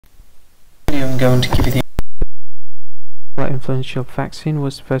going to give you the influential vaccine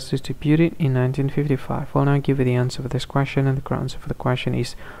was first distributed in 1955. I'll now give you the answer for this question, and the correct answer for the question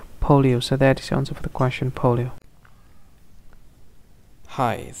is polio. So that is the answer for the question, polio.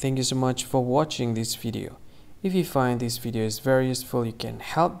 Hi, thank you so much for watching this video. If you find this video is very useful, you can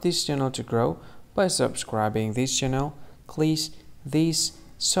help this channel to grow by subscribing this channel. Click this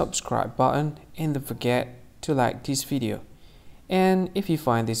subscribe button and don't forget to like this video. And if you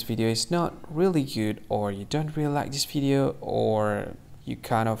find this video is not really good, or you don't really like this video, or you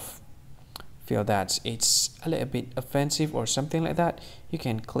kind of feel that it's a little bit offensive or something like that, you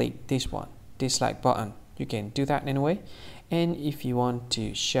can click this one, dislike button. You can do that anyway. And if you want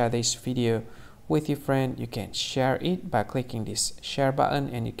to share this video with your friend, you can share it by clicking this share button,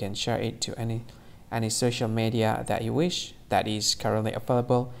 and you can share it to any social media that you wish that is currently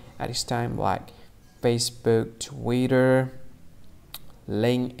available at this time, like Facebook, Twitter,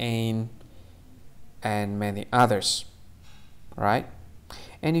 LinkedIn, and many others. Right?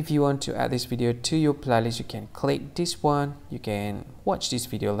 And if you want to add this video to your playlist, you can click this one. You can watch this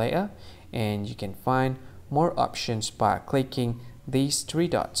video later, and you can find more options by clicking these three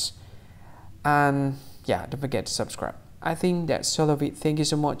dots. And yeah, don't forget to subscribe. I think that's all of it. Thank you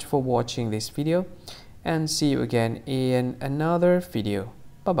so much for watching this video, and see you again in another video.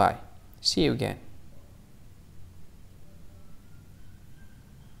 Bye bye. See you again.